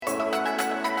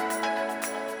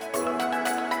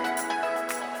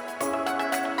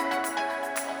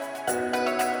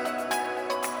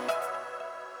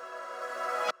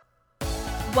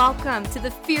Welcome to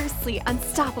the Fiercely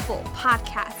Unstoppable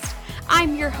podcast.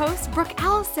 I'm your host, Brooke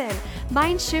Allison,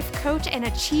 mind shift coach and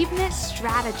achievement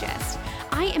strategist.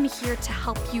 I am here to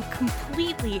help you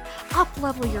completely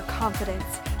up-level your confidence,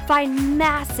 find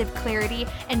massive clarity,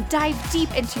 and dive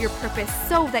deep into your purpose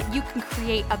so that you can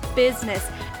create a business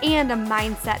and a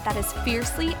mindset that is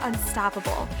fiercely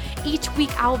unstoppable. Each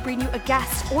week, I will bring you a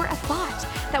guest or a thought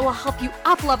that will help you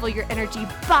up-level your energy,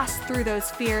 bust through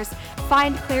those fears,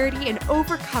 find clarity, and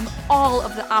overcome all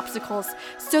of the obstacles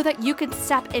so that you can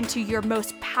step into your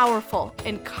most powerful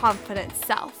and confident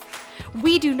self.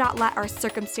 We do not let our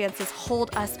circumstances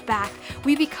hold us back.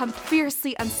 We become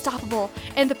fiercely unstoppable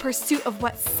in the pursuit of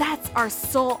what sets our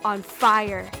soul on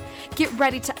fire. Get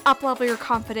ready to up-level your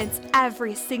confidence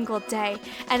every single day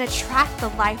and attract the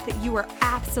life that you are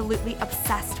absolutely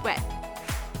obsessed with.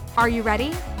 Are you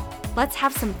ready? Let's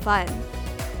have some fun.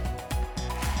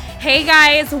 Hey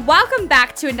guys, welcome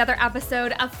back to another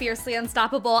episode of Fiercely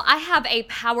Unstoppable. I have a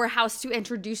powerhouse to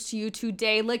introduce to you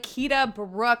today, Lakita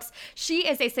Brooks. She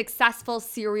is a successful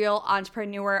serial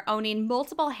entrepreneur owning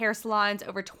multiple hair salons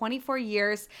over 24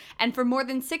 years. And for more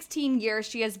than 16 years,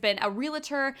 she has been a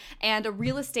realtor and a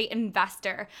real estate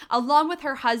investor. Along with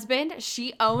her husband,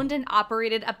 she owned and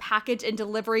operated a package and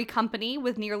delivery company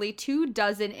with nearly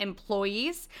 24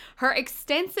 employees. Her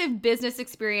extensive business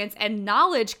experience and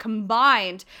knowledge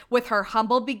combined with her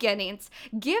humble beginnings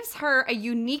gives her a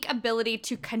unique ability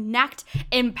to connect,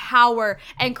 empower,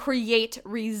 and create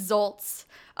results.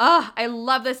 I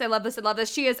love this. I love this. I love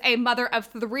this. She is a mother of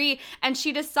 3, and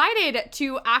she decided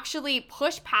to actually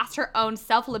push past her own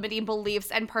self-limiting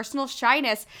beliefs and personal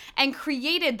shyness and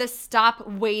created the Stop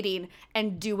Waiting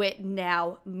and Do It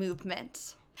Now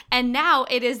movement. And now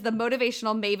it is the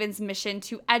Motivational Maven's mission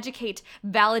to educate,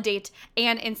 validate,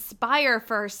 and inspire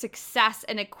for success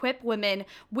and equip women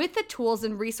with the tools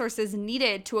and resources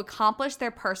needed to accomplish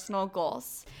their personal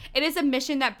goals. It is a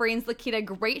mission that brings Lakita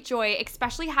great joy,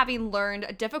 especially having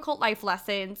learned difficult life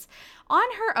lessons on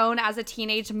her own as a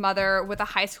teenage mother with a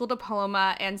high school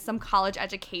diploma and some college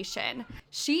education.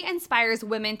 She inspires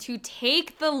women to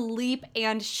take the leap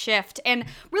and shift. And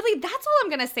really, that's all I'm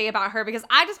going to say about her because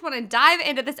I just want to dive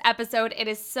into this episode. It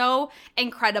is so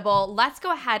incredible. Let's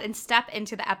go ahead and step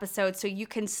into the episode so you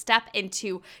can step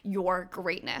into your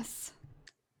greatness.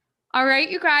 All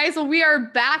right, you guys, well, we are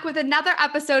back with another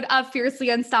episode of Fiercely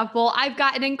Unstoppable. I've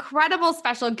got an incredible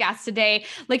special guest today,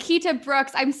 Lakita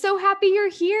Brooks. I'm so happy you're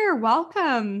here.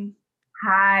 Welcome.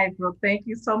 Hi, Brooke. Thank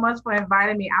you so much for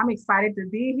inviting me. I'm excited to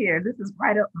be here. This is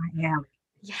right up my alley.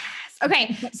 Yes.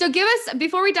 Okay. So give us,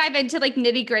 before we dive into like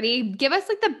nitty gritty, give us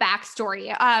like the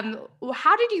backstory.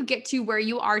 How did you get to where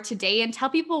you are today, and tell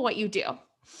people what you do?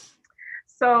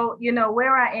 So,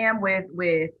 where I am with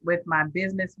my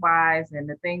business wise and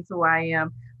the things who I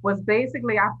am was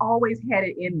basically, I've always had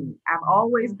it in me. I've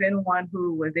always been one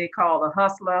who, what they call a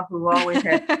hustler, who always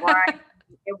had to grind.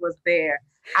 It was there.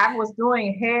 I was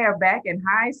doing hair back in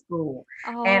high school,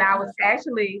 and I was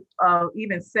actually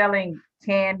even selling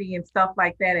candy and stuff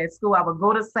like that at school. I would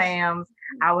go to Sam's.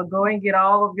 I would go and get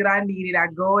all of what I needed.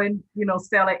 I'd go and,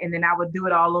 sell it, and then I would do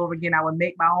it all over again. I would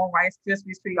make my own Rice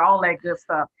Krispie treat, all that good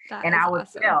stuff. And I would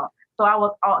sell. So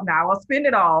now I will spend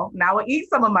it all. Now I will eat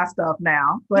some of my stuff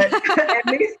now, but at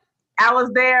least I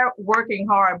was there working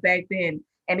hard back then.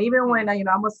 And even when,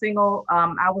 I'm a single,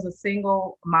 I was a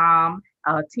single mom,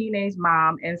 a teenage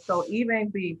mom. And so even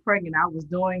being pregnant, I was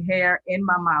doing hair in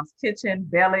my mom's kitchen,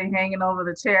 belly hanging over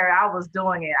the chair. I was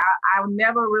doing it. I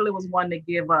never really was one to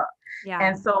give up. Yeah.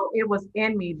 And so it was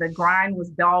in me. The grind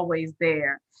was always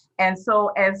there. And so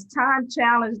as time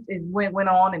challenged, it went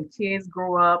on and kids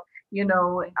grew up,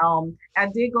 I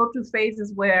did go through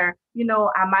phases where,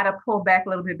 I might have pulled back a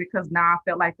little bit because now I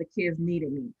felt like the kids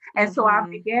needed me. And so I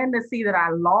began to see that I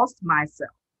lost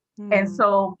myself. And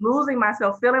so losing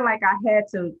myself, feeling like I had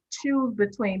to choose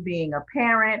between being a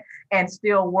parent and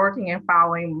still working and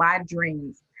following my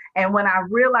dreams. And when I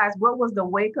realized what was the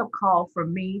wake-up call for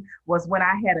me was when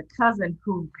I had a cousin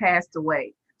who passed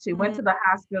away. She went to the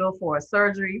hospital for a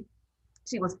surgery.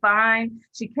 She was fine.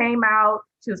 She came out.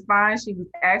 She was fine. She was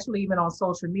actually even on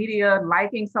social media,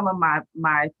 liking some of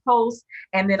my posts.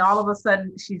 And then all of a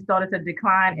sudden, she started to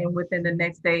decline. And within the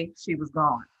next day, she was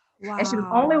gone. Wow. And she was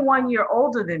only 1 year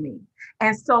older than me.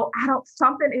 And so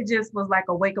it just was like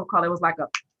a wake-up call. It was like a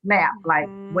nap, like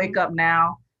wake up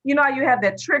now. You have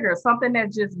that trigger, something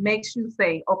that just makes you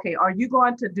say, okay, are you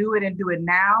going to do it and do it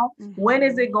now? When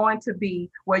is it going to be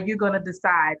where you're going to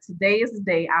decide today is the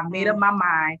day I've made up my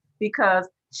mind? Because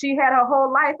she had her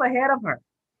whole life ahead of her.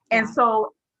 And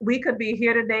so we could be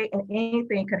here today and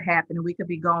anything could happen and we could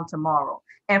be gone tomorrow.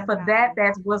 And for that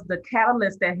was the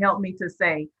catalyst that helped me to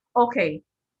say, okay,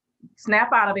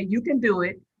 snap out of it. You can do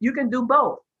it. You can do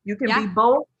both. You can be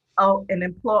both an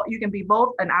employee. You can be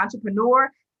both an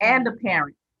entrepreneur and a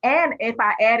parent. And if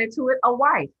I added to it, a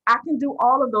wife, I can do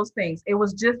all of those things. It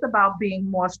was just about being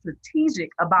more strategic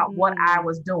about what I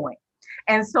was doing.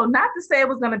 And so, not to say it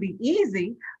was going to be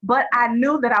easy, but I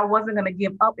knew that I wasn't going to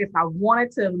give up if I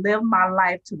wanted to live my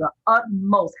life to the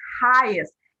utmost,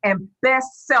 highest, and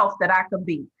best self that I could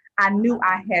be. I knew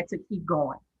I had to keep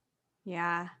going.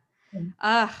 Yeah.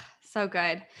 Ugh, so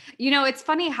good. It's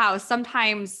funny how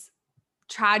sometimes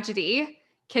tragedy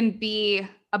can be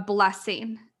a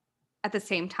blessing at the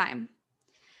same time.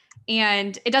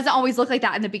 And it doesn't always look like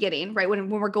that in the beginning, right? When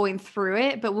we're going through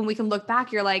it, but when we can look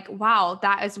back, you're like, wow,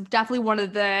 that is definitely one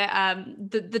of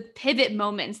the pivot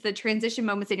moments, the transition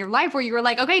moments in your life where you were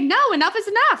like, okay, no, enough is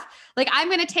enough. Like, I'm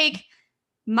going to take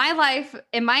my life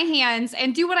in my hands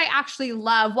and do what I actually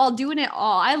love while doing it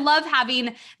all. I love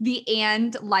having the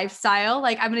and lifestyle.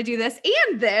 Like, I'm going to do this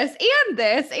and this and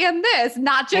this and this,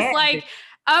 not just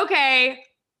okay,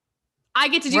 I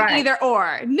get to do either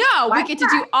or. No, we get to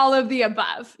do all of the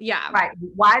above. Yeah. Right.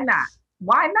 Why not?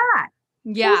 Why not?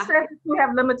 Yeah. Who said that you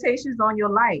have limitations on your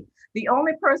life? The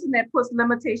only person that puts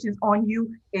limitations on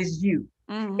you is you.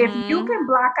 If you can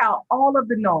block out all of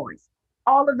the noise,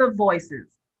 all of the voices,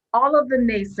 all of the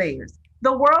naysayers,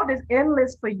 the world is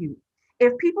endless for you.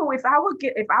 If I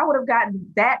would have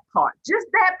gotten that part, just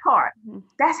that part,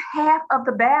 that's half of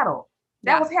the battle.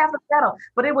 That was half the battle.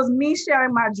 But it was me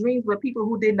sharing my dreams with people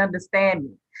who didn't understand me.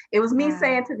 It was me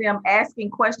saying to them, asking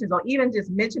questions, or even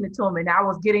just mentioning it to them, and I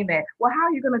was getting that. Well, how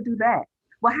are you going to do that?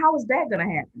 Well, how is that going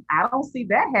to happen? I don't see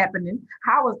that happening.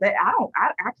 How is that?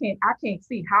 I can't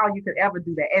see how you could ever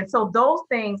do that. And so those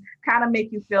things kind of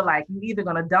make you feel like you're either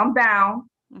going to dumb down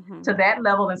to that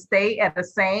level and stay at the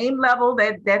same level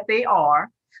that they are,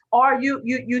 or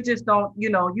you just don't,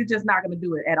 you're just not going to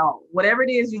do it at all. Whatever it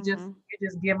is, you just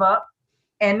give up.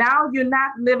 And now you're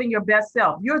not living your best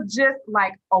self. You're just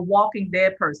like a walking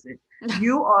dead person.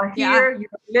 You are here, you're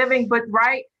living, but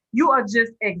you are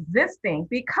just existing,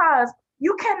 because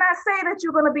you cannot say that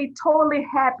you're going to be totally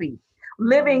happy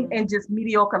living in just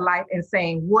mediocre life and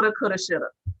saying woulda, coulda, shoulda.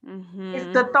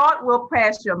 The thought will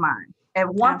pass your mind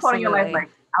at one point in your life, like,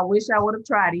 I wish I would have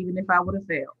tried, even if I would have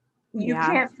failed. You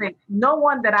can't say, no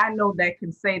one that I know that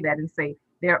can say that and say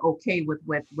they're okay with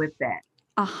that.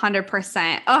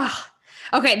 100%. Oh,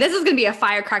 okay. This is going to be a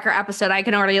firecracker episode. I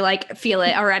can already feel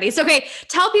it already. So, okay.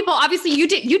 Tell people, obviously you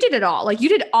did it all. Like, you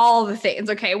did all the things.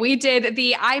 Okay. We did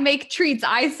I make treats,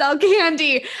 I sell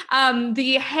candy,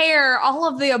 the hair, all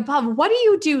of the above. What do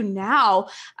you do now?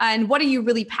 And what are you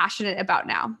really passionate about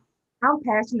now? I'm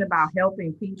passionate about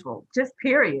helping people, just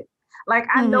period. Like,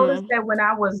 I noticed that when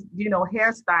I was,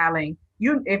 hairstyling,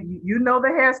 if you know the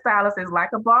hairstylist is like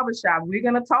a barbershop, we're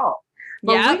going to talk.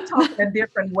 But we talk in a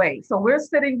different way. So we're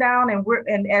sitting down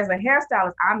and as a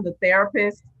hairstylist, I'm the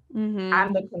therapist,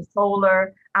 I'm the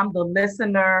consoler, I'm the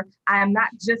listener. I am not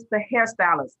just the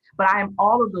hairstylist, but I am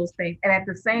all of those things. And at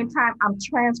the same time, I'm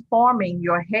transforming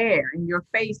your hair and your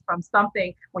face from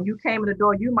something, when you came in the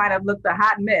door, you might have looked a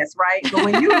hot mess, right? But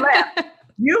when you left,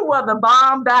 you were the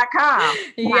bomb.com.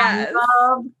 Yes. I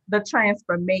love the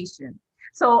transformation.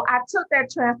 So I took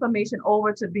that transformation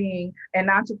over to being an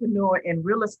entrepreneur in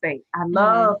real estate. I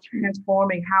love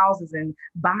transforming houses and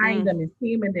buying them and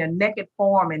seeing them in their naked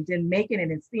form, and then making it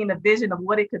and seeing a vision of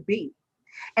what it could be.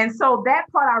 And so that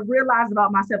part I realized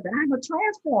about myself, that I'm a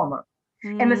transformer.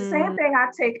 And the same thing I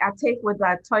take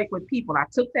with people. I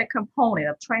took that component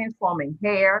of transforming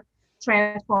hair,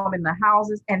 transforming the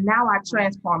houses, and now I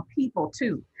transform people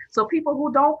too. So people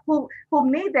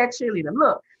who need that cheerleader.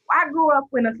 Look, I grew up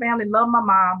in a family, love my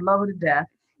mom, love her to death.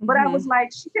 But I was like,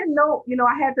 she didn't know,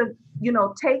 I had to,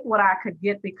 take what I could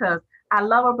get because I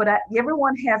love her, but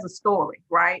everyone has a story,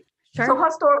 right? Sure. So her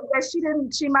story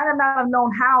that she might have not have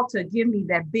known how to give me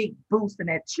that big boost and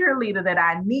that cheerleader that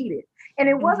I needed. And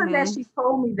it wasn't that she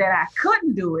told me that I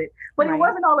couldn't do it, but it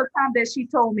wasn't all the time that she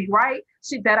told me,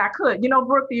 that I could.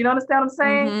 Brooke, do you understand what I'm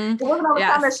saying? It wasn't all the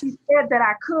time that she said that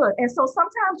I could. And so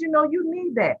sometimes, you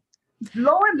need that.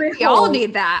 Lo and behold, we all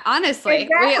need that, honestly.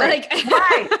 Exactly.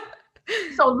 Right.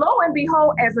 So lo and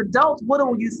behold, as adults, what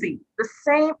do you see? The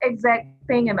same exact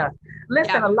thing in us.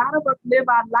 Listen, a lot of us live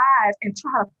our lives and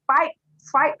try to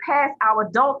fight past our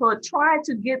adulthood, trying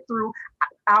to get through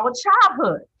our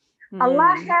childhood. A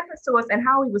lot happens to us, and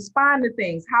how we respond to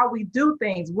things, how we do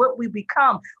things, what we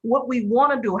become, what we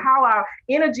want to do, how our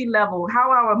energy level, how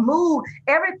our mood,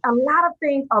 a lot of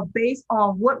things are based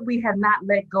on what we have not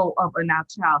let go of in our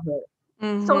childhood.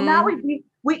 So now we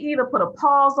either put a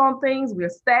pause on things, we're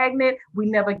stagnant, we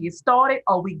never get started,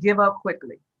 or we give up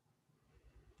quickly.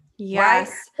 right?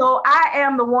 Yes. So I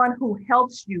am the one who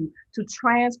helps you to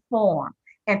transform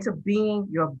into being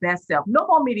your best self. No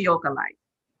more mediocre life.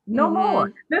 No more.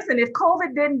 Mm-hmm. Listen, if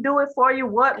COVID didn't do it for you,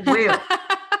 what will?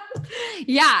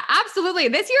 Yeah, absolutely.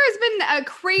 This year has been a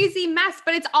crazy mess,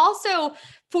 but it's also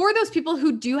for those people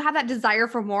who do have that desire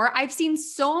for more. I've seen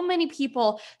so many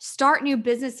people start new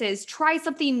businesses, try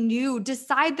something new,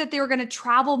 decide that they were going to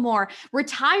travel more,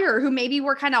 retire, who maybe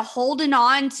were kind of holding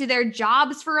on to their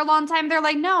jobs for a long time. They're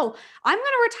like, no, I'm going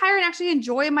to retire and actually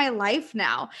enjoy my life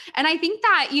now. And I think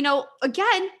that,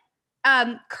 again,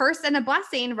 curse and a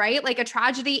blessing, right? Like a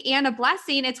tragedy and a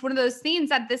blessing. It's one of those things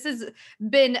that this has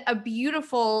been a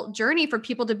beautiful journey for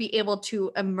people to be able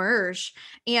to emerge.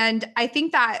 And I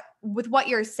think that with what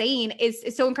you're saying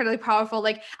is so incredibly powerful.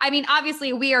 Like, I mean,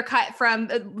 obviously we are cut from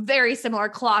very similar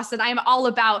cloths, and I'm all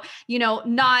about,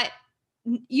 not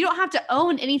you don't have to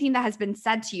own anything that has been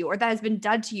said to you or that has been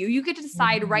done to you. You get to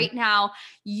decide Mhm. right now,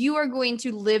 you are going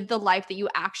to live the life that you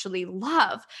actually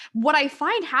love. What I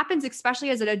find happens, especially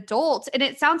as an adult, and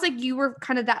it sounds like you were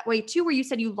kind of that way too, where you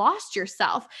said you lost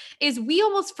yourself, is we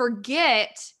almost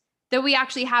forget that we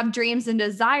actually have dreams and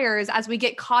desires as we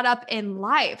get caught up in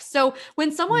life. So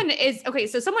when someone is, okay,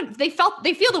 so someone, they feel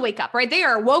the wake up, right? They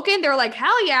are awoken. They're like,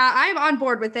 hell yeah, I'm on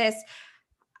board with this.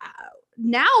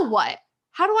 Now what?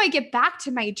 How do I get back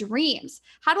to my dreams?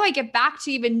 How do I get back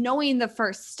to even knowing the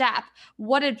first step?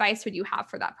 What advice would you have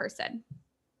for that person?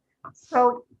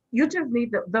 So you just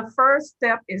need the first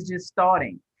step is just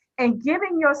starting and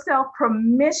giving yourself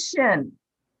permission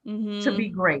to be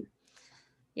Mm-hmm. great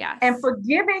and Yes.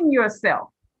 forgiving yourself.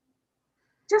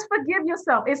 Just forgive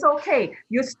yourself. It's okay.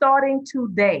 You're starting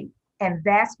today, and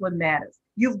that's what matters.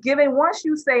 Once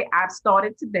you say, I've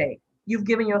started today, you've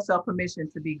given yourself permission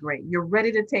to be great. You're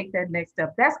ready to take that next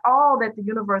step. That's all that the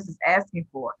universe is asking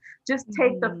for. Just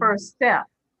take the Mm-hmm. first step,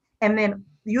 and then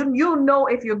you know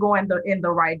if you're going in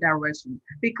the right direction,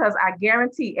 because I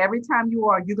guarantee every time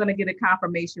you're going to get a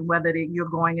confirmation whether you're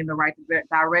going in the right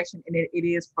direction, and it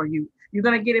is for you. You're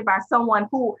going to get it by someone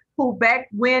who back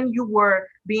when you were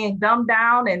being dumbed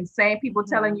down and saying, people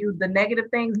telling Mm-hmm. you the negative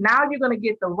things, now you're going to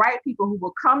get the right people who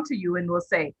will come to you and will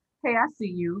say, hey, I see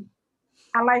you,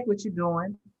 I like what you're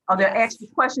doing, or they'll ask Yes. you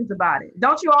questions about it.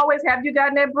 Don't you always have you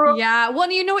gotten that, Brooke? Yeah. Well,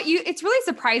 you know what? It's really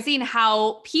surprising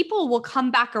how people will come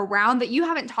back around that you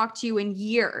haven't talked to in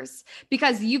years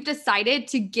because you've decided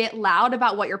to get loud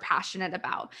about what you're passionate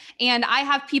about. And I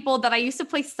have people that I used to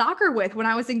play soccer with when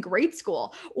I was in grade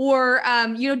school, or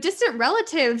distant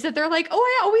relatives that they're like,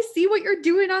 "Oh, I always see what you're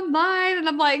doing online," and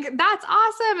I'm like, "That's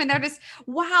awesome!" And they're just,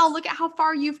 "Wow, look at how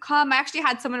far you've come." I actually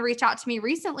had someone reach out to me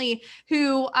recently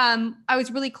who I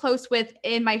was really close with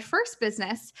in my first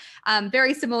business,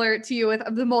 very similar to you with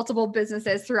the multiple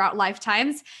businesses throughout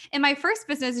lifetimes. In my first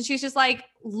business, and she's just like,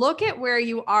 look at where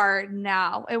you are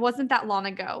now. It wasn't that long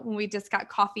ago when we just got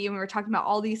coffee and we were talking about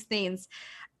all these things.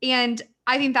 And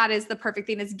I think that is the perfect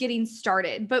thing, is getting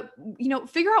started. But,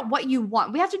 figure out what you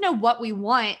want. We have to know what we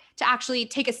want to actually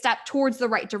take a step towards the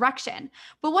right direction.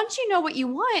 But once you know what you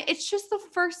want, it's just the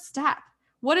first step.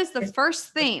 What is the It's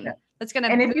first the thing step. that's going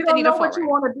to And if move you the don't needle know what you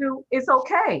forward? want to do, it's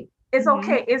okay. It's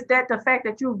Mm-hmm. okay. It's that the fact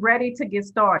that you're ready to get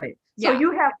started. So Yeah.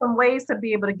 you have some ways to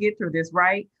be able to get through this,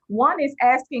 right? One is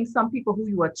asking some people who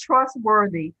you are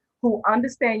trustworthy, who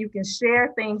understand you can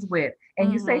share things with.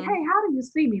 And you say, hey, Mm-hmm. how do you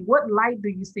see me? What light do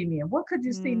you see me in? What could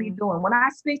you see me Mm. doing? When I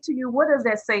speak to you, what does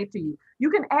that say to you? You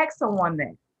can ask someone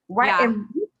that, right? Yeah. And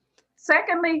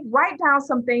secondly, write down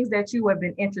some things that you have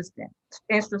been interested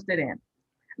in.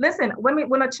 Listen,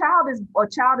 when a child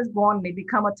is born and they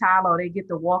become a toddler, or they get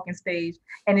the walking stage,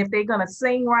 and if they're gonna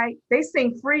sing right, they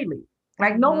sing freely.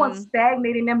 Like no one's Mm-hmm.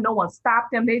 stagnating them, no one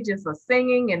stopped them. They just are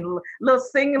singing and little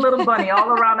singing little bunny all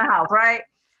around the house, right?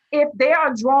 If they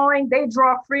are drawing, they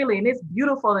draw freely and it's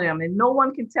beautiful to them, and no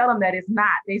one can tell them that it's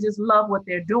not. They just love what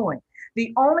they're doing.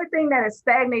 The only thing that has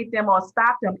stagnate them or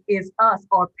stop them is us,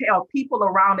 or people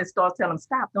around that start telling them,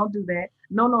 stop, don't do that.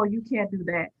 No, no, you can't do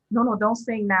that. No, no, don't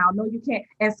sing now. No, you can't.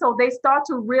 And so they start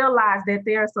to realize that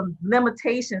there are some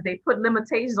limitations. They put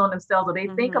limitations on themselves, or they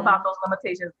think about Mm-hmm. those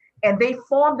limitations, and they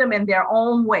form them in their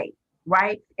own way.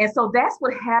 Right. And so that's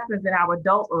what happens in our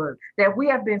adulthood, that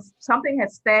something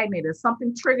has stagnated,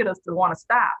 something triggered us to want to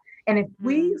stop. And if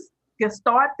we can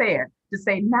start there to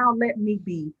say, now let me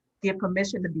give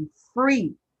permission to be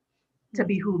free, to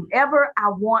be Mm-hmm. whomever I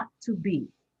want to be.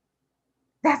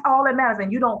 That's all that matters.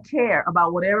 And you don't care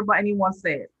about what anyone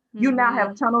says. You now have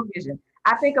Mm-hmm. tunnel vision.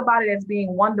 I think about it as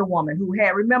being Wonder Woman,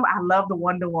 remember, I love the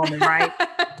Wonder Woman, right?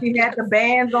 She had the Yes.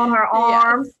 bands on her Yes.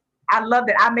 arms. I loved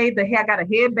it. I made the hair, I got a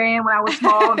headband when I was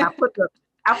small, and I put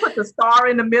the star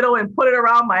in the middle and put it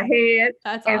around my head.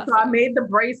 That's And so I awesome. made the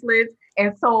bracelets.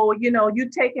 And so, you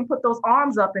take and put those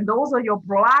arms up, and those are your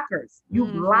blockers. You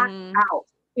block Mm-hmm. out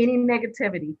any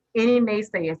negativity, any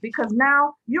naysayers, because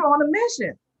now you're on a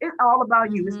mission. It's all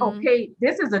about you. It's Mm-hmm. okay.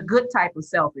 This is a good type of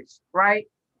selfish, right?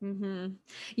 Mm-hmm.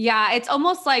 Yeah, it's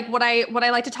almost like what I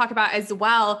like to talk about as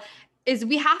well is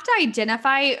we have to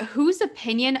identify whose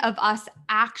opinion of us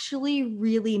actually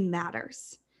really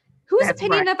matters. Whose That's right.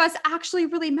 opinion of us actually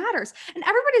really matters. And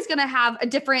everybody's going to have a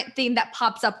different thing that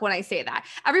pops up when I say that.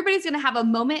 Everybody's going to have a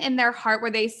moment in their heart where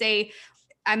they say,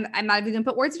 I'm not even going to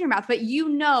put words in your mouth, but you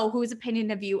know whose opinion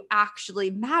of you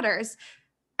actually matters.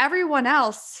 Everyone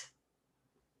else,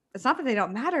 it's not that they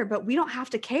don't matter, but we don't have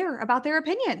to care about their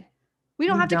opinion. We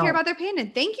don't We have to care don't. about their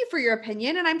opinion. Thank you for your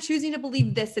opinion. And I'm choosing to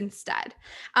believe this instead.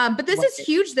 But this is Right.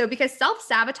 huge though, because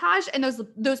self-sabotage and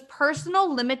those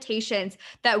personal limitations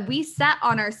that we set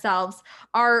on ourselves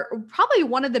are probably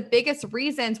one of the biggest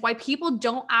reasons why people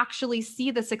don't actually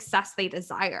see the success they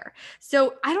desire.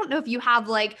 So I don't know if you have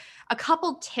like a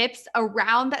couple tips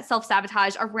around that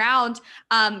self-sabotage, around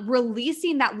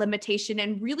releasing that limitation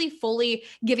and really fully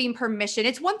giving permission.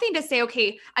 It's one thing to say,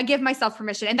 okay, I give myself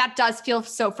permission. And that does feel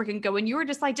so freaking good when you were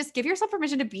just like, just give yourself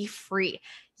permission to be free.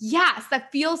 Yes,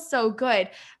 that feels so good.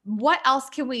 What else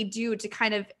can we do to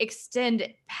kind of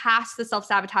extend past the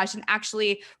self-sabotage and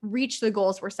actually reach the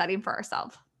goals we're setting for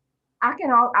ourselves? I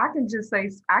can just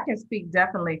say, I can speak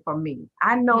definitely for me.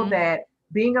 I know Mm-hmm. that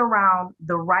being around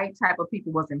the right type of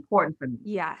people was important for me.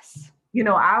 Yes.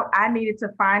 I needed to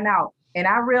find out. And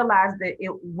I realized that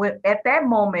it went at that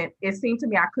moment, it seemed to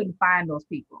me I couldn't find those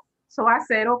people. So I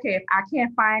said, okay, if I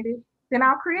can't find it, then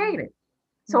I'll create it.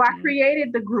 So I Mm-hmm.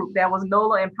 created the group that was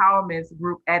NOLA Empowerment's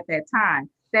group at that time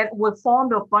that was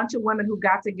formed of a bunch of women who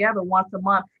got together once a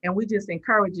month, and we just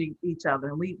encouraging each other.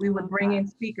 And we I would love bring that. in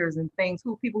speakers and things,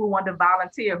 people who wanted to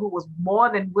volunteer, who was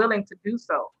more than willing to do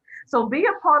so. So be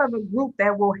a part of a group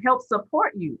that will help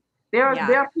support you. There Yeah.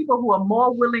 are people who are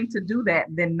more willing to do that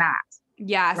than not,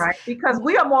 Yes. right? Because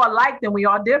we are more alike than we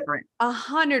are different.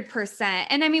 100%.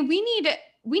 And I mean, we need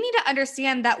to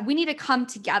understand that we need to come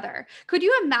together. Could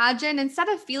you imagine instead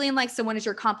of feeling like someone is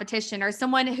your competition or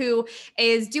someone who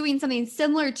is doing something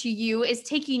similar to you is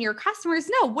taking your customers?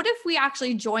 No, what if we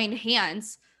actually joined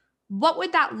hands? What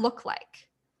would that look like?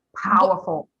 What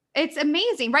Powerful. it's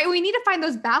amazing, right? We need to find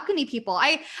those balcony people.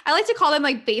 I like to call them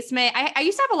like basement. I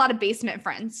used to have a lot of basement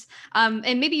friends.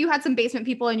 And maybe you had some basement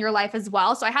people in your life as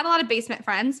well. So I had a lot of basement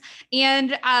friends,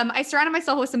 and I surrounded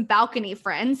myself with some balcony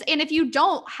friends. And if you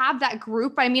don't have that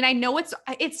group, I mean, I know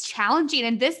it's challenging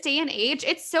in this day and age.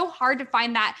 It's so hard to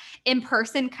find that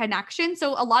in-person connection.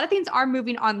 So a lot of things are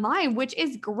moving online, which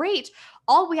is great.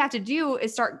 All we have to do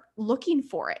is start looking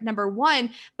for it. Number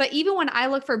one, but even when I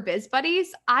look for biz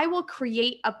buddies, I will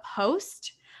create a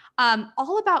post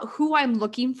all about who I'm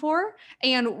looking for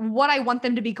and what I want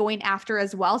them to be going after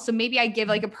as well. So maybe I give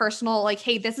like a personal, like,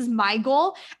 hey, this is my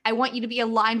goal. I want you to be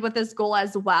aligned with this goal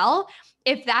as well.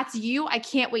 If that's you, I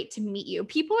can't wait to meet you.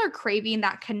 People are craving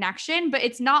that connection, but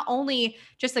it's not only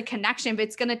just a connection, but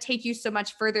it's going to take you so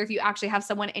much further if you actually have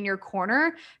someone in your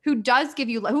corner who does give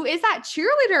you, who is that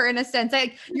cheerleader in a sense,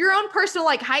 like your own personal,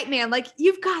 like hype man, like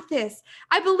you've got this.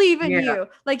 I believe in Yeah. you.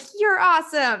 Like you're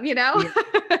awesome, you know?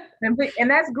 Yeah. And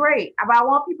that's great. But I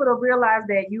want people to realize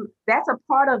that that's a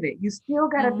part of it. You still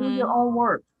got to do your Mm-hmm. own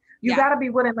work. You Yeah. got to be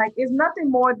willing. Like, it's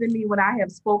nothing more than me when I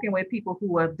have spoken with people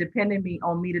who are depending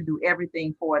on me to do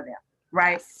everything for them.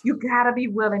 Right. Yes. You got to be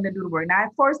willing to do the work. Now, at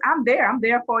first, I'm there. I'm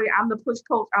there for you. I'm the push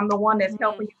coach. I'm the one that's Mm-hmm.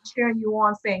 helping you, cheering you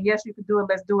on, saying, yes, you can do it.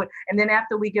 Let's do it. And then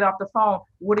after we get off the phone,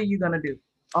 what are you going to do?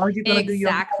 Are you going to do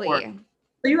your homework? Exactly.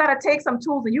 So you got to take some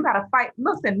tools and you got to fight.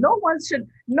 Listen, no one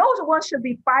should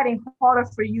be fighting harder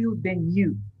for you than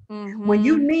you. When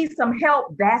you Mm-hmm. need some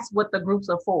help, that's what the groups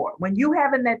are for. When you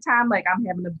having that time, like I'm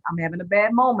having a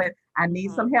bad moment, I need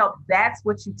Mm-hmm. some help. That's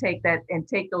what you take that and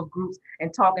take those groups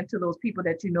and talking to those people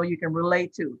that you know you can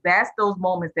relate to. That's those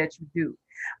moments that you do.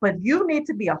 But you need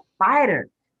to be a fighter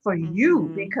for you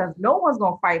Mm-hmm. because no one's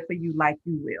gonna fight for you like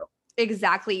you will.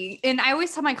 Exactly. And I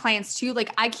always tell my clients too,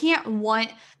 like, I can't want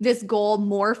this goal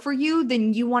more for you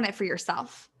than you want it for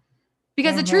yourself.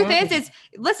 Because the truth Mm-hmm. is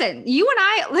listen, you and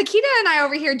I, Lakita and I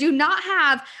over here do not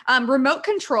have remote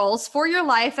controls for your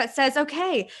life that says,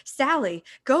 okay, Sally,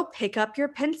 go pick up your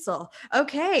pencil.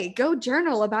 Okay, go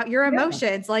journal about your Yeah,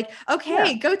 emotions. Like, yeah,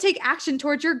 okay, go take action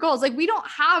towards your goals. Like, we don't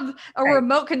have a right.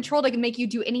 remote control that can make you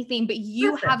do anything, but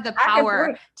you Listen, have the I can power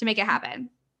bring to make it happen.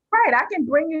 right. I can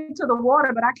bring you to the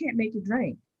water, but I can't make you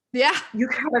drink. Yeah, You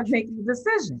gotta make the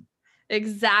decision. You know,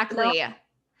 exactly.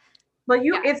 but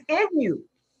Yeah. it's in you.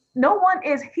 No one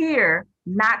is here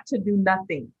not to do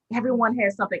nothing. Everyone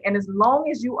has something. And as long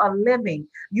as you are living,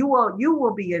 you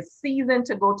will be a season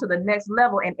to go to the next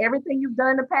level. And everything you've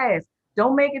done in the past,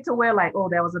 don't make it to where like, oh,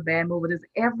 that was a bad move. It is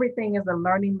everything is a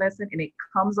learning lesson and it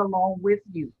comes along with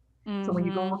you. So when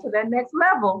you go Mm-hmm. to that next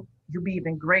level, you'll be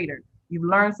even greater. You've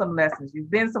learned some lessons. You've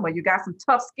been somewhere. You got some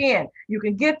tough skin. You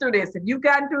can get through this. If you've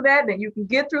gotten through that, then you can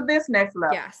get through this next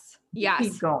level. Yes. You keep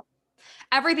Yes. going.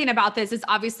 Everything about this is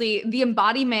obviously the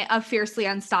embodiment of Fiercely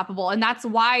Unstoppable. And that's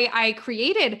why I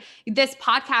created this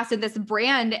podcast and this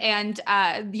brand and,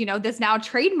 this now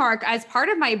trademark as part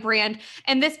of my brand.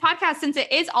 And this podcast, since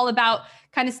it is all about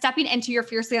kind of stepping into your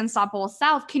fiercely unstoppable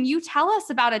self, can you tell us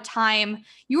about a time,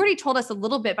 you already told us a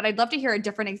little bit, but I'd love to hear a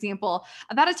different example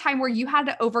about a time where you had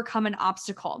to overcome an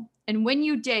obstacle. And when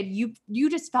you did, you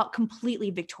just felt completely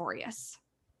victorious.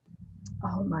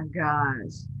 Oh my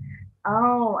gosh.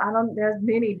 Oh, I don't, there's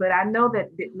many, but I know that,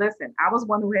 listen, I was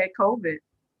one who had COVID.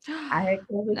 I had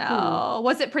COVID too. No.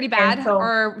 Was it pretty And bad? so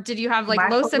Or did you have like my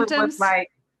low COVID was symptoms? like,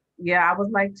 yeah, I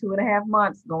was like 2.5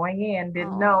 months going in,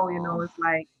 didn't know, Oh. it's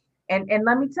like, and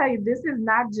let me tell you, this is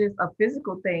not just a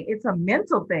physical thing, it's a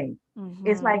mental thing.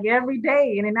 It's like Mm-hmm. every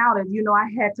day in and out of, I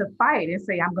had to fight and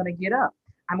say, I'm gonna get up.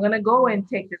 I'm gonna go and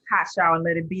take this hot shower and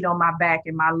let it beat on my back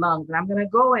and my lungs. And I'm gonna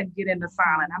go and get in the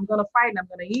sauna. And I'm gonna fight and I'm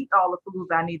gonna eat all the foods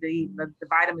I need to eat, the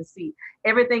vitamin C,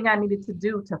 everything I needed to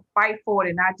do to fight for it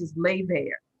and not just lay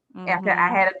there after I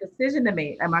Mm-hmm. had a decision to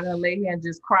make. Am I going to lay here and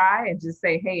just cry and just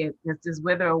say, hey, it's just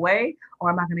wither away? Or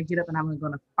am I going to get up and I'm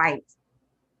going to fight?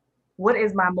 What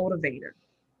is my motivator?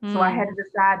 So I had Mm. to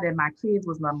decide that my kids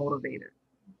was my motivator,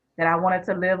 that I wanted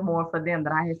to live more for them,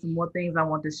 that I had some more things I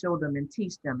wanted to show them and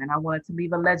teach them, and I wanted to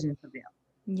leave a legend for them.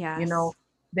 You know, Yes.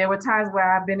 there were times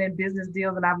where I've been in business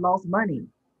deals and I've lost money.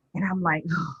 And I'm like,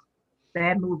 oh,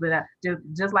 bad move. But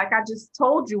just like I just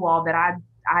told you all that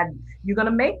you're going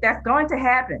to make, that's going to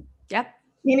happen. Yep.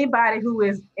 Anybody who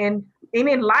is in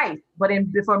life, but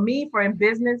for me, for in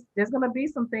business, there's gonna be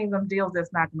some things on deals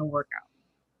that's not gonna work out.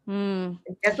 Mm.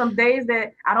 There's some days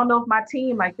that I don't know if my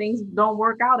team, like things don't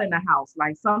work out in the house.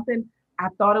 Like something I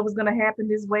thought it was gonna happen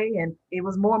this way and it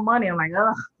was more money. I'm like,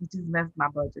 oh, it just messed my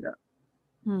budget up.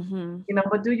 Mm-hmm.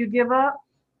 But do you give up?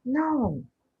 No.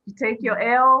 You take your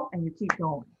L and you keep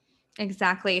going.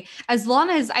 Exactly. As long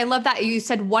as I love that you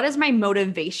said, what is my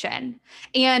motivation?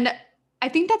 And I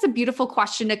think that's a beautiful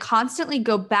question to constantly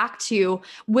go back to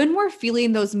when we're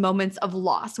feeling those moments of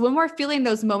loss, when we're feeling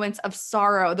those moments of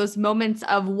sorrow, those moments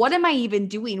of what am I even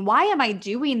doing? Why am I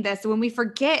doing this? When we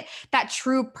forget that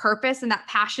true purpose and that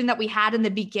passion that we had in the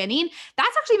beginning,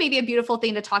 that's actually maybe a beautiful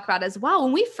thing to talk about as well.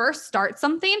 When we first start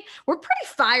something, we're pretty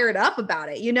fired up about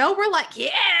it. We're like,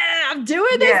 yeah, I'm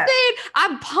doing this Yeah. thing.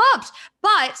 I'm pumped.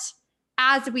 But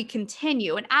as we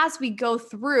continue and as we go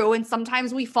through, and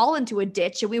sometimes we fall into a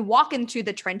ditch and we walk into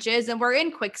the trenches and we're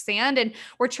in quicksand and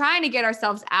we're trying to get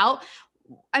ourselves out.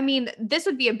 I mean, this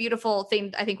would be a beautiful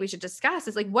thing I think we should discuss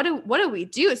is like, what do we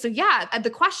do? So yeah, the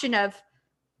question of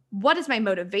what is my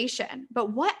motivation,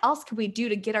 but what else can we do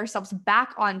to get ourselves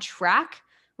back on track,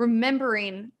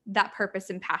 remembering that purpose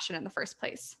and passion in the first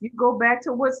place? You go back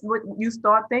to what you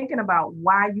start thinking about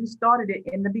why you started it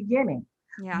in the beginning.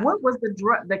 Yeah. What was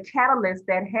the catalyst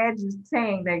that had you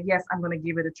saying that, yes, I'm going to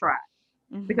give it a try?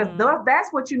 Because Mm-hmm.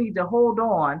 that's what you need to hold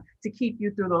on to keep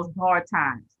you through those hard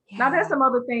times. Now, there's Yeah. some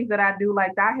other things that I do,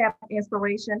 like I have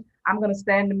inspiration. I'm going to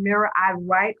stand in the mirror. I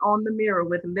write on the mirror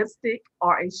with lipstick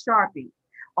or a Sharpie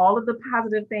all of the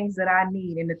positive things that I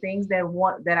need and the things that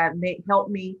I make help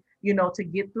me, to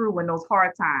get through in those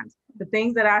hard times. The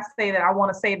things that I say that I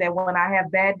want to say that when I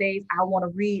have bad days, I want to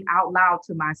read out loud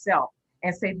to myself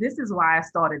and say, this is why I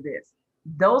started this.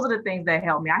 Those are the things that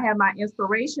help me. I have my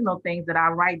inspirational things that I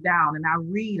write down and I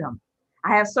read them.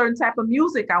 I have certain type of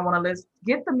music I want to listen.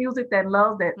 Get the music that you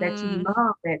Mm.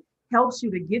 love, that helps you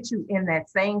to get you in that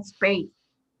same space.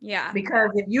 Yeah.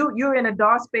 Because if you're in a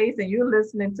dark space and you're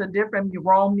listening to different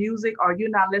wrong music or you're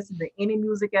not listening to any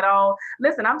music at all,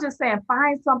 listen, I'm just saying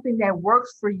find something that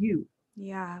works for you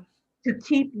Yeah. to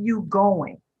keep you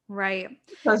going Right.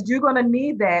 because you're going to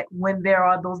need that when there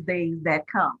are those days that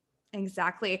come.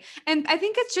 Exactly. And I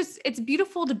think it's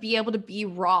beautiful to be able to be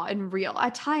raw and real.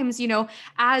 At times,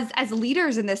 as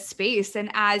leaders in this space and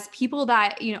as people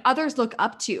that, others look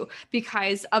up to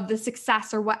because of the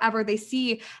success or whatever they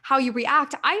see how you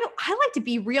react. I like to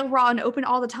be real, raw and open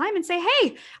all the time and say,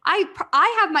 "Hey,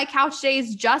 I have my couch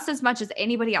days just as much as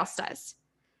anybody else does."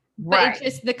 But it's Right.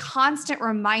 just the constant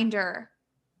reminder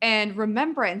and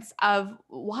remembrance of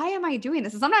why am I doing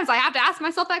this? And sometimes I have to ask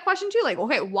myself that question too. Like,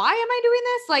 okay, why am I doing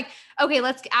this? Like, okay,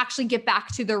 let's actually get back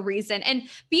to the reason. And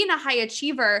being a high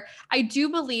achiever, I do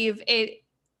believe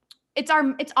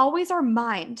it's always our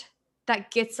mind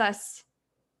that gets us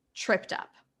tripped up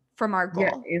from our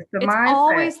Yeah, goal. it's the It's mindset.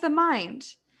 always the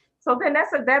mind. So then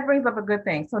that brings up a good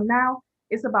thing. So now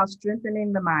it's about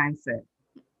strengthening the mindset.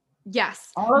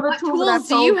 Yes. All of the What tools that I tools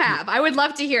do you told you, have? I would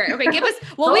love to hear it. Okay, give us,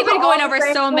 well, those we've are been all going the over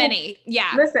same so tools. many.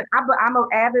 Yeah. Listen, I'm an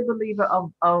avid believer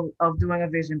of doing a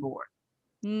vision board.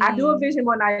 I do a Mm. vision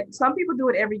board. Some people do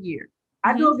it every year.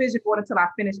 I do a Mm-hmm. vision board until I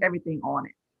finish everything on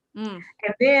it. Mm.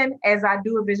 And then as I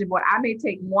do a vision board, I may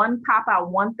pop out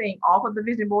one thing off of the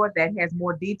vision board that has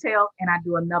more detail, and I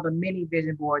do another mini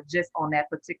vision board just on that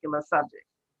particular subject.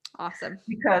 Awesome.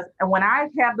 Because when I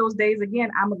have those days again,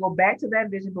 I'm gonna go back to that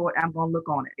vision board. I'm gonna look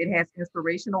on it. It has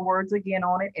inspirational words again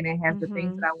on it, and it has the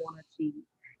things Mm-hmm. that I want to achieve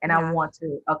and I Yeah. want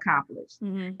to accomplish.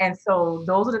 Mm-hmm. And so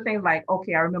those are the things like,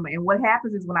 okay, I remember. And what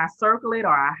happens is when I circle it or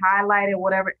I highlight it,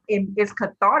 whatever, it's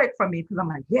cathartic for me because I'm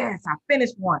like, yes, I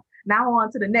finished one. Now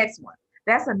on to the next one.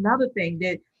 That's another thing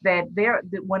that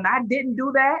when I didn't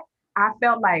do that, I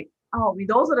felt like, oh,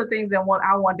 those are the things that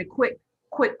I wanted to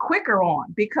quit quicker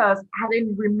on because I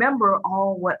didn't remember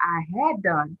all what I had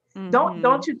done. Mm-hmm.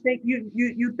 Don't you think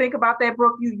you think about that,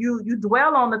 Brooke? You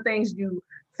dwell on the things you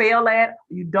fail at,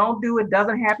 you don't do, it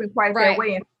doesn't happen quite that Right.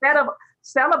 way instead of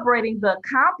celebrating the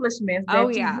accomplishments Oh,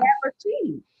 that you yeah. have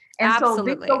achieved. And so these are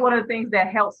Absolutely. one of the things that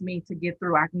helps me to get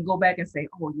through. I can go back and say,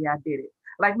 oh yeah, I did it.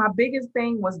 Like my biggest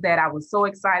thing was that I was so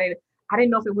excited. I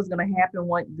didn't know if it was going to happen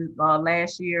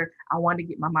last year. I wanted to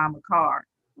get my mom a car.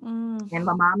 Mm. And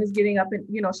my mom is getting up in,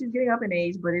 she's getting up in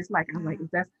age, but it's like, I'm like, Yeah.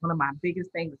 that's one of my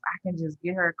biggest things. I can just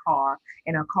get her a car,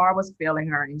 and her car was failing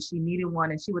her and she needed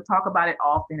one. And she would talk about it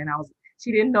often. And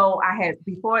she didn't know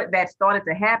before that started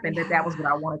to happen, that was Yeah.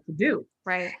 what I wanted to do.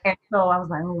 Right. And so I was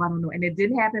like, oh, I don't know. And it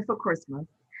didn't happen for Christmas.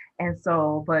 And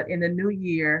so, but in the new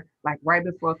year, like right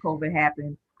before COVID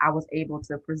happened, I was able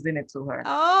to present it to her.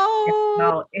 Oh,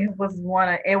 So it was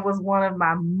one of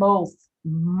my most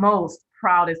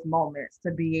proudest moments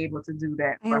to be able to do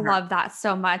that I for her. love that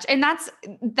so much. And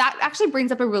that actually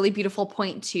brings up a really beautiful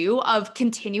point too of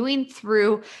continuing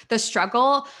through the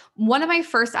struggle. One of my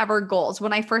first ever goals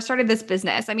when I first started this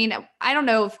business, I mean, I don't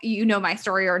know if you know my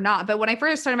story or not, but when I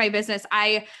first started my business,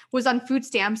 I was on food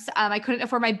stamps. I couldn't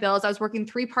afford my bills. I was working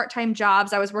 3 part-time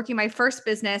jobs. I was working my first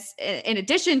business in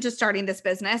addition to starting this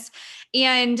business.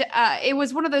 And it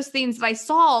was one of those things that I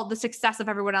saw the success of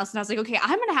everyone else. And I was like, okay,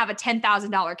 I'm going to have a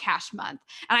 $10,000 cash month.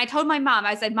 And I told my mom,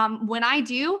 I said, Mom, when I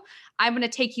do, I'm going to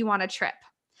take you on a trip.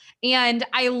 And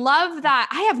I love that.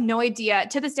 I have no idea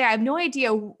to this day. I have no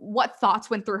idea what thoughts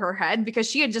went through her head because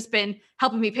she had just been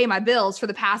helping me pay my bills for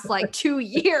the past like 2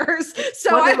 years.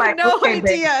 So Was I it have like, no okay,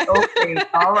 baby, idea. okay,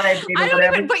 all right, baby, I don't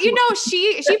whatever even, but you want.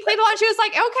 she played along. She was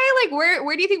like, okay, like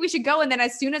where do you think we should go? And then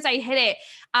as soon as I hit it,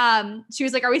 she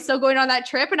was like, are we still going on that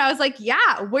trip? And I was like,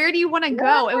 yeah, where do you want to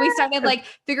go? And we started Yes. like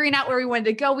figuring out where we wanted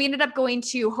to go. We ended up going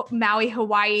to Maui,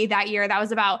 Hawaii that year. That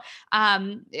was about,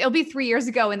 it'll be 3 years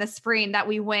ago in the spring that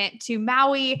we went to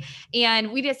Maui,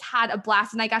 and we just had a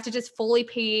blast, and I got to just fully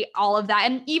pay all of that.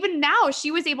 And even now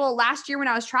she was able, last year when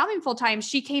I was traveling full time,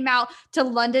 she came out to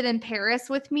London and Paris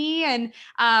with me. And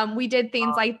we did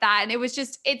things like that. And it was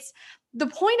just, it's the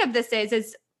point of this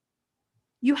is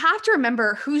you have to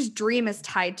remember whose dream is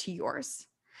tied to yours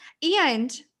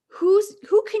and who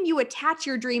can you attach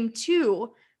your dream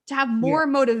to have Yeah, more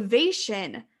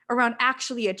motivation around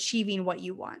actually achieving what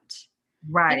you want.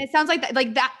 And right. it sounds like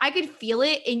that I could feel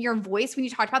it in your voice when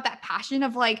you talked about that passion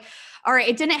of like, all right,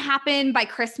 it didn't happen by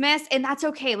Christmas and that's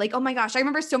okay. Like, oh my gosh, I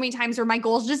remember so many times where my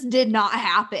goals just did not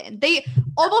happen.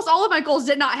 Almost all of my goals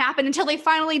did not happen until they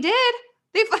finally did.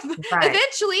 They Right.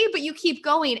 eventually, but you keep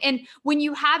going. And when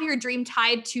you have your dream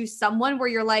tied to someone where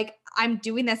you're like, I'm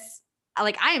doing this,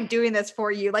 like I am doing this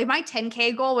for you. Like my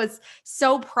 10K goal was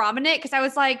so prominent because I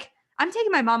was like, I'm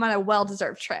taking my mom on a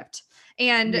well-deserved trip.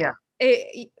 And Yeah.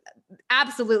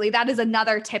 absolutely, that is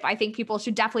another tip I think people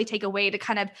should definitely take away to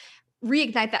kind of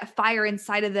reignite that fire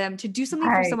inside of them to do something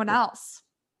for Right. someone else.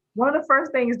 One of the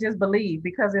first things is just believe,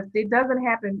 because if it doesn't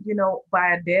happen,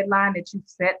 by a deadline that you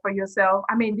set for yourself,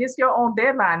 I mean, just your own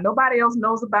deadline. Nobody else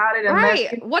knows about it unless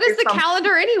Right. What is it's the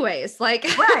calendar anyways? Like,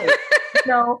 right.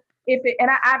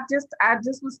 I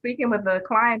just was speaking with a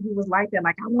client who was like that,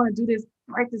 like, I want to do this,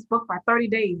 write this book by 30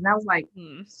 days. And I was like,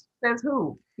 hmm. says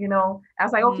who? I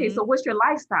was like, okay, Hmm. so what's your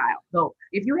lifestyle? So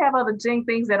if you have other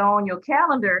things that are on your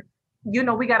calendar,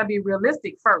 we got to be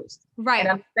realistic first and Right.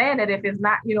 understand that if it's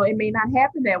not, it may not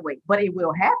happen that way, but it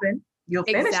will happen. You'll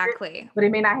finish it, Exactly. but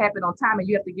it may not happen on time. And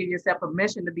you have to give yourself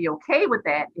permission to be okay with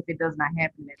that if it does not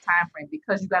happen in that time frame,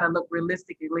 because you got to look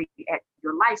realistically at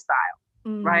your lifestyle.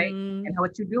 right? Mm-hmm. And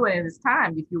what you do in this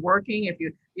time, if you're working, if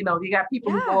you got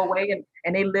people who go Yeah. away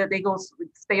and they go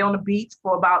stay on the beach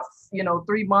for about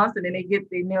 3 months, and then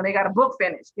they got a book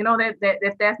finished. That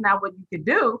if that's not what you could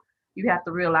do, you have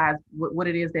to realize what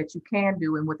it is that you can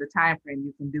do and what the time frame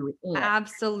you can do it in.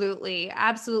 Absolutely.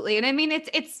 Absolutely. And I mean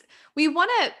it's we want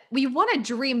to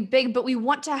dream big, but we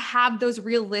want to have those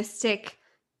realistic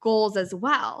goals as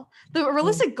well. The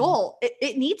realistic Mhm. goal,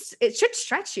 it should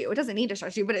stretch you. It doesn't need to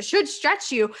stretch you, but it should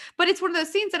stretch you. But it's one of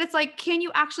those things that it's like, can you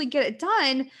actually get it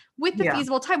done with the Yeah,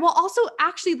 feasible time while also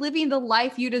actually living the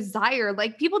life you desire?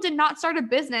 Like people did not start a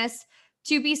business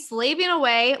to be slaving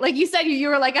away. Like you said, you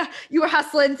were like you were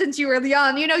hustling since you were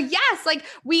young. Yes, like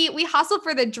we hustle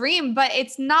for the dream, but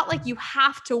it's not like you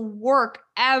have to work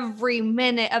every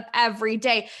minute of every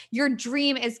day. Your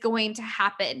dream is going to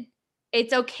happen.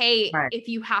 It's okay right. if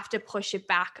you have to push it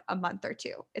back a month or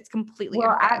two. It's completely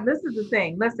Well, okay. this is the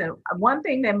thing. Listen, one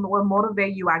thing that will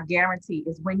motivate you, I guarantee,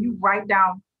 is when you write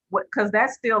down because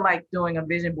that's still like doing a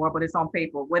vision board, but it's on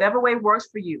paper. Whatever way works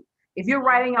for you. If you're Mhm.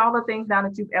 writing all the things down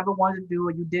that you've ever wanted to do,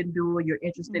 or you didn't do, or you're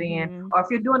interested in, Mhm. or if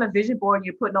you're doing a vision board and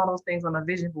you're putting all those things on a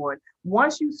vision board,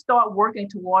 once you start working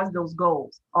towards those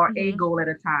goals, or a Mhm. goal at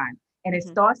a time, and it Mhm.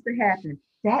 starts to happen,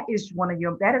 that is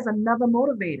another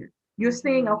motivator. You're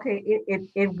seeing, Mhm. okay,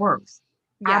 it works.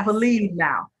 I Yes. believe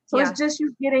now. So it's Yes. just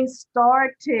you getting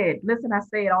started. Listen, I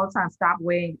say it all the time. Stop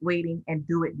waiting, and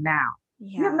do it now.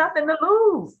 You have Yeah. nothing to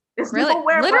lose. It's Really,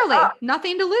 nowhere but literally up.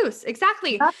 nothing to lose.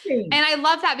 Exactly. Nothing. And I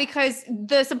love that because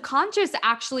the subconscious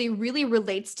actually really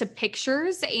relates to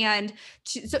pictures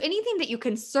so anything that you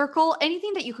can circle,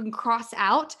 anything that you can cross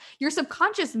out, your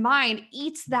subconscious mind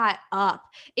eats that up.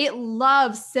 It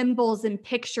loves symbols and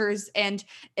pictures and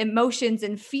emotions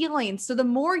and feelings. So the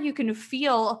more you can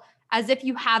feel as if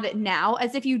you have it now,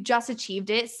 as if you just achieved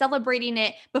it, celebrating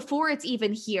it before it's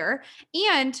even here,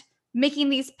 and making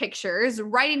these pictures,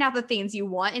 writing out the things you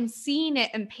want, and seeing it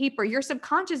in paper, your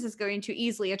subconscious is going to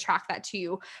easily attract that to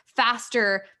you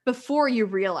faster before you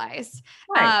realize.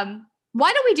 Right.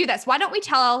 Why don't we do this? Why don't we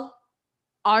tell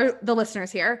the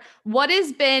listeners here what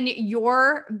has been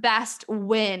your best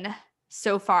win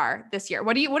so far this year?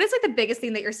 What is like the biggest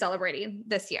thing that you're celebrating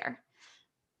this year?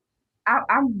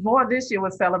 I'm more this year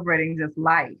was celebrating just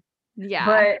life.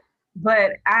 Yeah.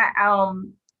 But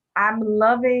I'm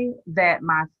loving that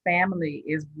my family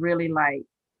is really like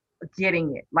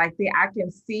getting it. Like I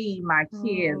can see my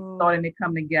kids Oh. starting to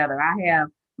come together. I have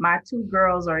my two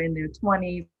girls are in their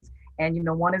 20s,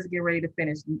 and one is getting ready to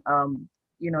finish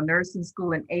nursing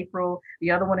school in April.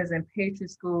 The other one is in pastry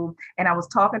school. And I was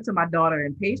talking to my daughter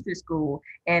in pastry school,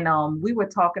 and we were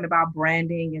talking about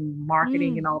branding and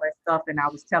marketing and Mm. all that stuff. And I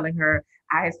was telling her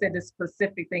I had said this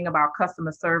specific thing about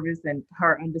customer service and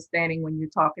her understanding when you're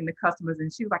talking to customers.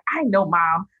 And she was like, I know,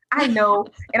 mom. I know.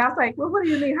 And I was like, well, what do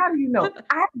you mean? How do you know?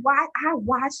 I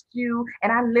watched you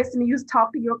and I listened to you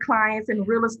talk to your clients in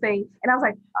real estate. And I was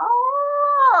like,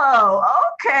 oh,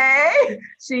 okay.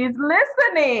 She's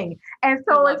listening. And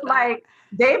I so love it's that. like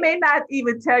they may not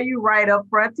even tell you right up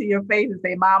front to your face and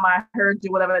say, Mom, I heard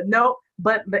you, whatever. No,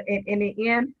 but in the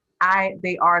end,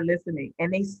 they are listening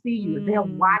and they see you. They're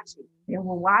Mm, watching. They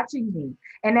were watching me.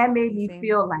 And that made me amazing.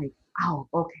 feel like, oh,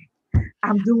 okay,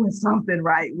 I'm doing something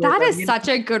right with That them. is such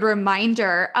a good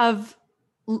reminder of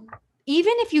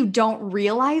even if you don't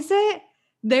realize it,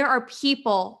 there are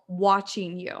people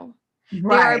watching you.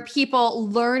 There are Right. people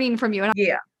learning from you and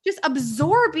Yeah. just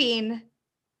absorbing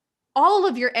all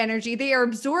of your energy. They are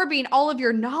absorbing all of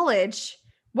your knowledge,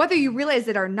 whether you realize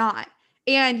it or not.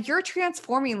 And you're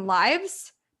transforming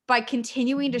lives by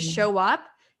continuing to Mhm. show up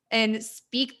and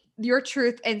speak your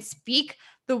truth and speak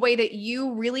the way that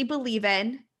you really believe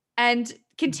in and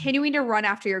continuing to run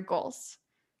after your goals.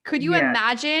 Could you Yeah.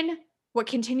 imagine what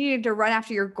continuing to run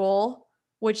after your goal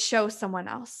would show someone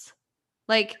else?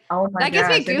 Like Oh my that gives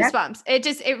me gosh. And goosebumps. It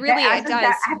that really it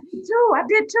does. I did too. I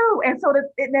did too. And so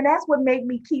then that's what made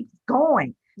me keep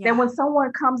going. Then Yeah. when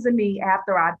someone comes to me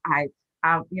after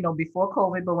before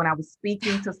COVID, but when I was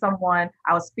speaking to someone,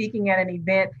 I was speaking at an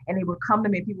event, and they would come to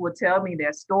me. People would tell me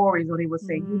their stories, or they would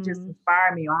say, "You just Mm,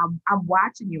 inspire me," or I'm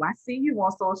watching you. I see you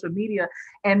on social media,"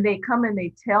 and they come and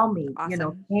they tell me,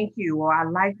 awesome. "Thank you," or "I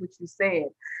like what you said."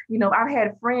 I've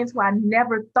had friends who I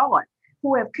never thought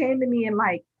who have came to me and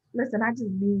like, listen, I just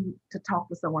need to talk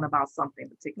to someone about something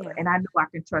particular. Yeah. And I know I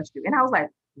can trust you. And I was like,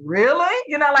 really?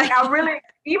 Like I really,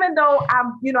 even though I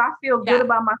feel good Yeah.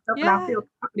 about myself and I Yeah. feel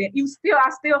confident, I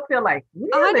still feel like,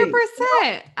 really?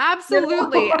 100%. You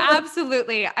Absolutely. know?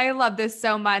 Absolutely. I love this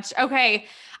so much. Okay.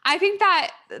 I think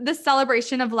that the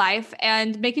celebration of life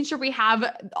and making sure we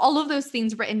have all of those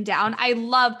things written down. I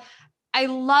love I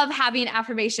love having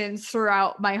affirmations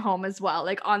throughout my home as well,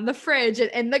 like on the fridge and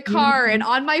in the car and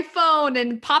on my phone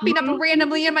and popping up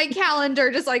randomly in my calendar,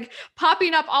 just like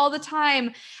popping up all the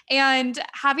time, and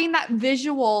having that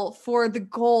visual for the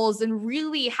goals and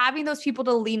really having those people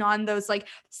to lean on, those like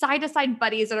side to side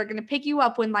buddies that are going to pick you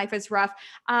up when life is rough.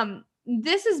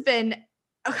 This has been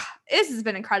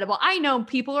incredible. I know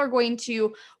people are going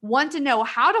to want to know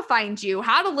how to find you,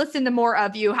 how to listen to more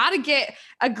of you, how to get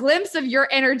a glimpse of your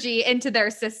energy into their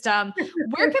system.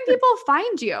 Where can people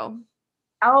find you?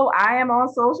 Oh, I am on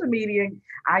social media.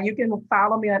 You can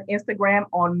follow me on Instagram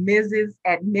on Mrs.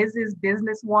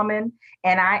 Businesswoman,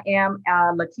 and I am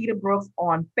Lakita Brooks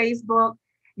on Facebook.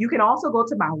 You can also go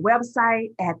to my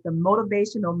website at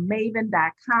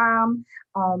themotivationalmaven.com.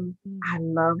 I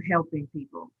love helping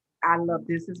people.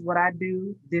 This is what I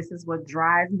do. This is what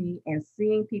drives me. And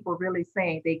seeing people really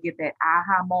saying, they get that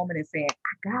aha moment and saying,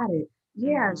 I got it.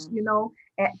 Yes,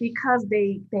 because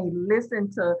they listen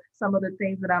to some of the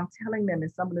things that I'm telling them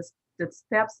and some of the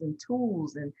steps and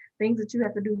tools and things that you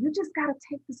have to do. You just got to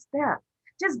take the step.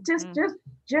 Just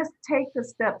take the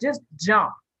step. Just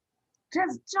jump.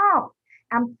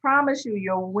 I promise you,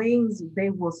 your wings, they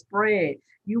will spread.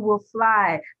 You will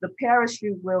fly. The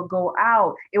parachute will go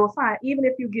out. It will fly. Even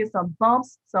if you get some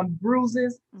bumps, some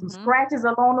bruises, some scratches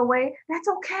along the way, that's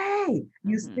okay.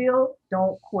 You still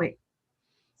don't quit.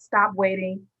 Stop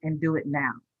waiting and do it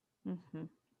now.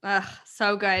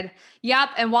 So good.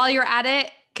 Yep. And while you're at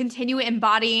it, continue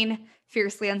embodying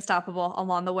Fiercely Unstoppable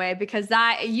along the way, because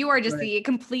that you are just the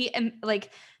complete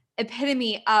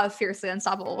epitome of Fiercely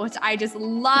Unstoppable, which I just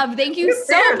love. Thank you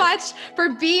so much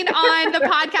for being on the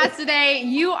podcast today.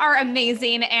 You are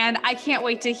amazing, and I can't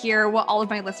wait to hear what all of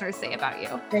my listeners say about you.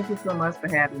 Thank you so much for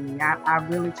having me. I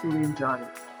really, truly enjoyed it.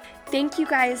 Thank you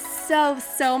guys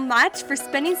so much for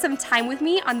spending some time with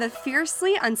me on the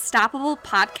Fiercely Unstoppable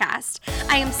podcast.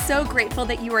 I am so grateful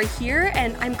that you are here,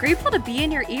 and I'm grateful to be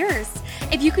in your ears.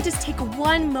 If you could just take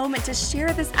one moment to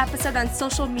share this episode on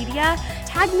social media,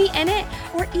 tag me in it,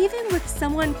 or even with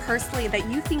someone personally that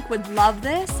you think would love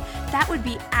this, that would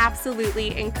be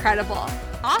absolutely incredible.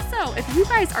 Also, if you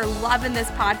guys are loving this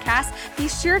podcast, be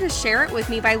sure to share it with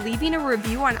me by leaving a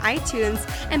review on iTunes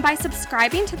and by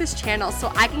subscribing to this channel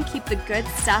so I can keep the good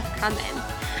stuff coming.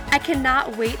 I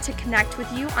cannot wait to connect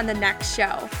with you on the next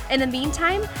show. In the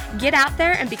meantime, get out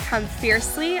there and become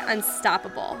fiercely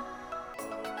unstoppable.